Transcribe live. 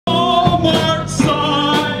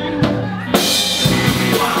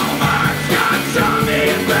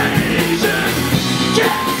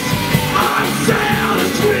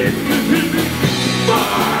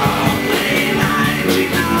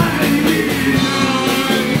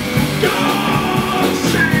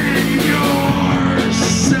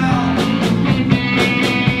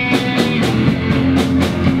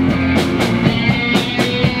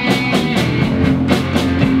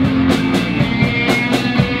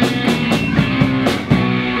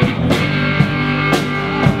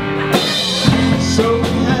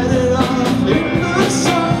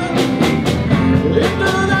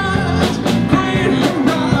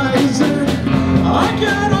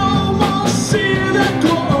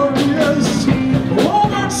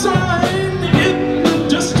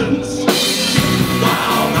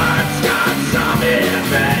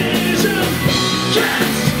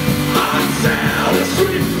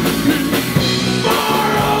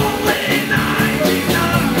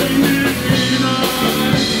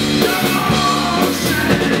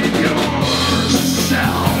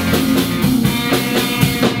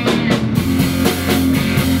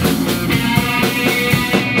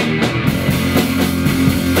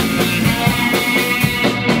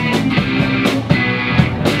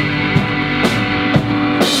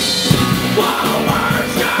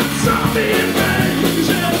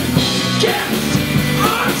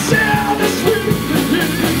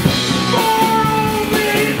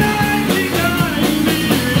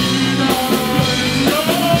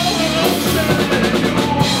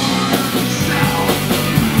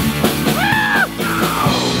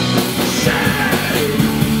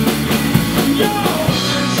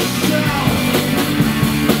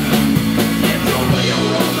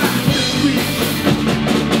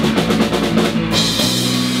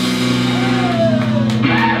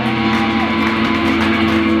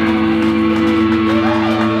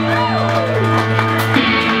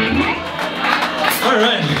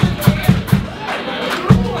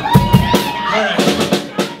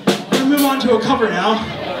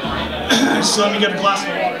So let me get a glass of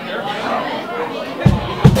water here.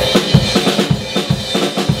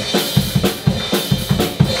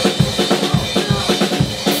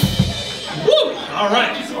 Woo! All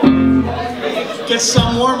right. Get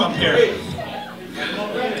some warm up here.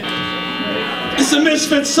 It's a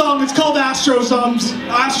Misfits song. It's called Astro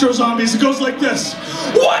Zombies. It goes like this.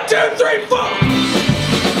 1, 2, 3, 4.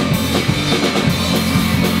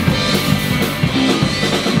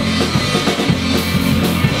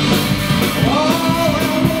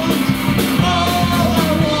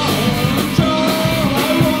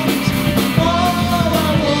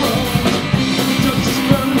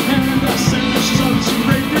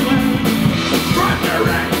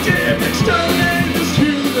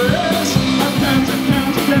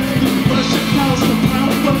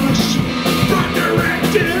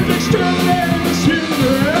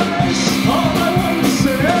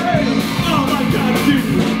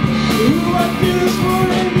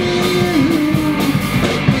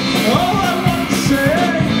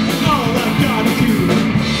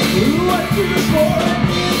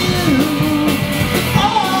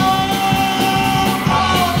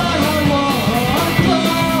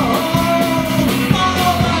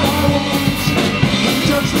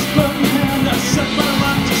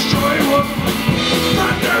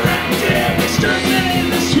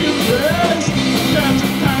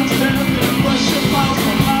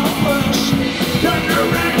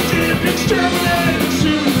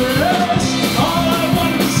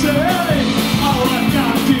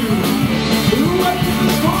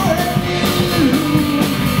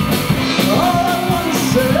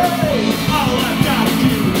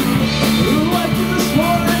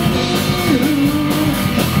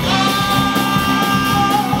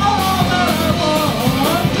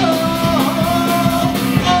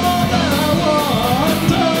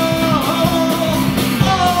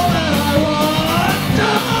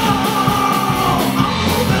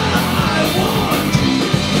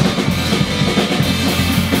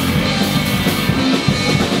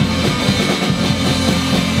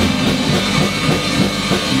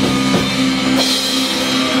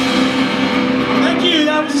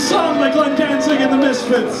 And the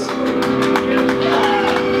Misfits.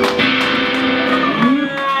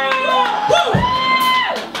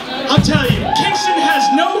 I'll tell you, Kingston has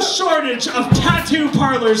no shortage of tattoo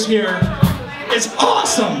parlors here. It's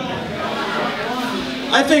awesome.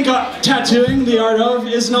 I think tattooing, the art of,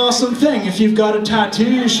 is an awesome thing. If you've got a tattoo,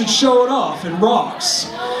 you should show it off. It rocks.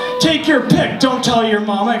 Take your pick. Don't tell your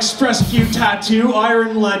mama. Express View Tattoo,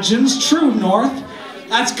 Iron Legends, True North.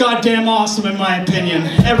 That's goddamn awesome in my opinion.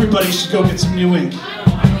 Everybody should go get some new ink.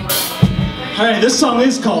 Alright, this song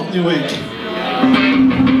is called New Ink.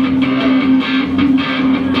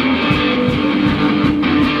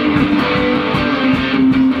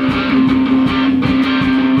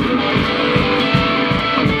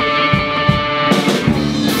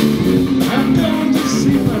 I'm going to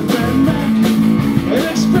see my friend Mac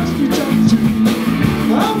at Express View Tattoo.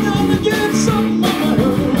 I'm gonna get something on my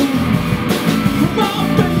own.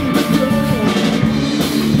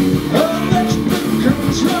 Electric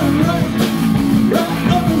currents run right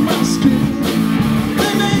over my skin.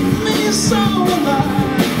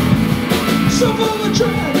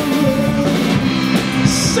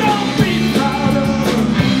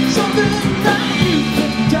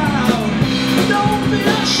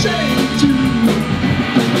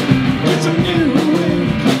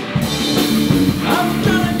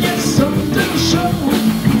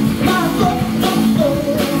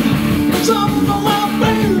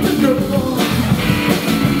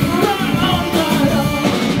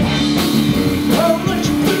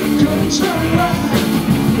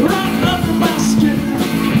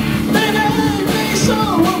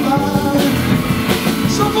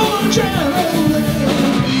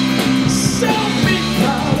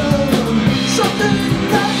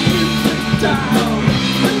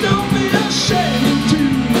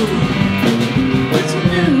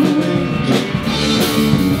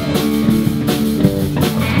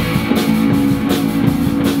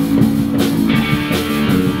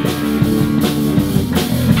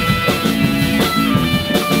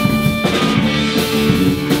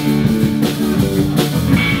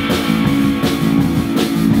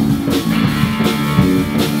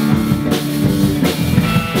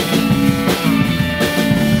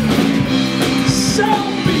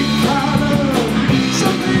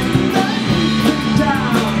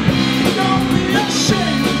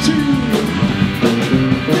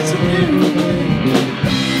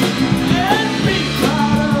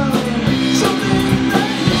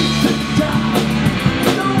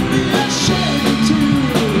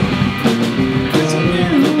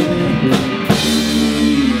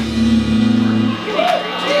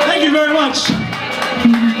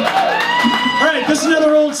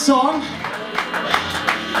 old song.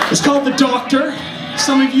 It's called The Doctor.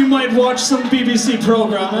 Some of you might watch some BBC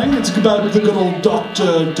programming. It's about the good old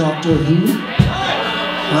Doctor Who.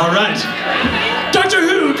 All right. Doctor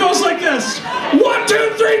Who goes like this. 1,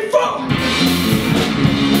 2, 3, 4.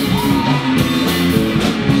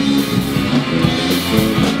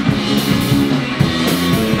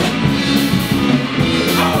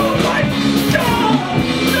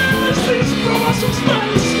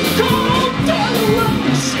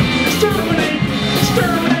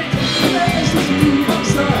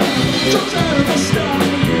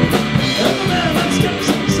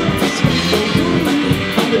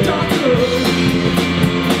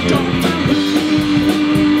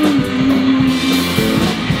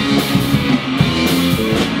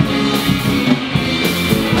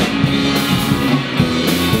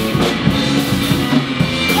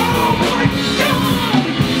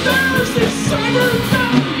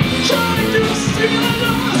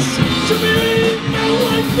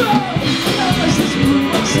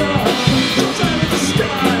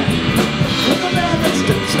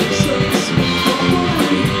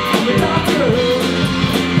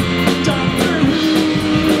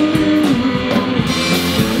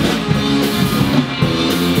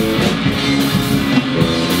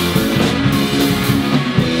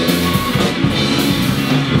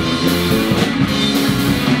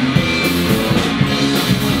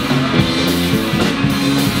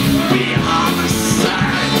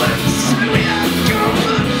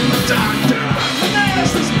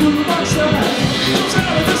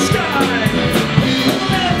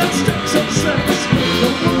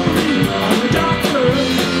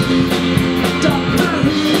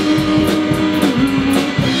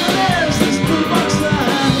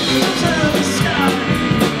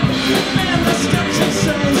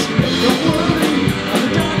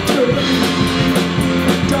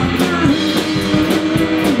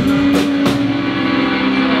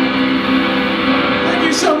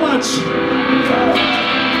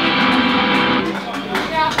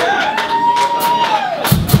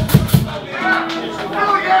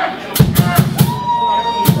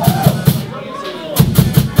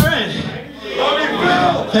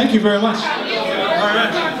 Thank you very much. All right.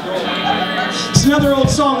 It's another old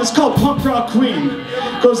song. It's called Punk Rock Queen.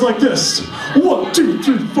 It goes like this. 1, 2,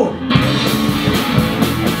 3, 4.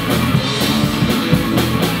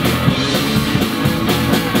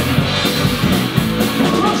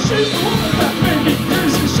 She's the one that made me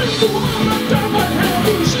crazy. She's the one that got my hair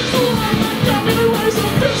blue. She's the one that got me to raise a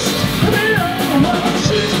fist. And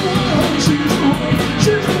she's the one, she's the one,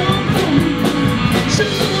 she's the one for me.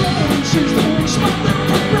 She's the one, she's the one, she's my little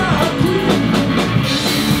punk rock queen.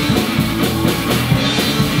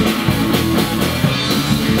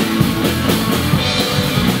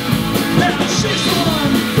 Now she's the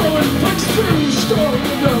one throwing bricks through the store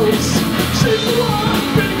window.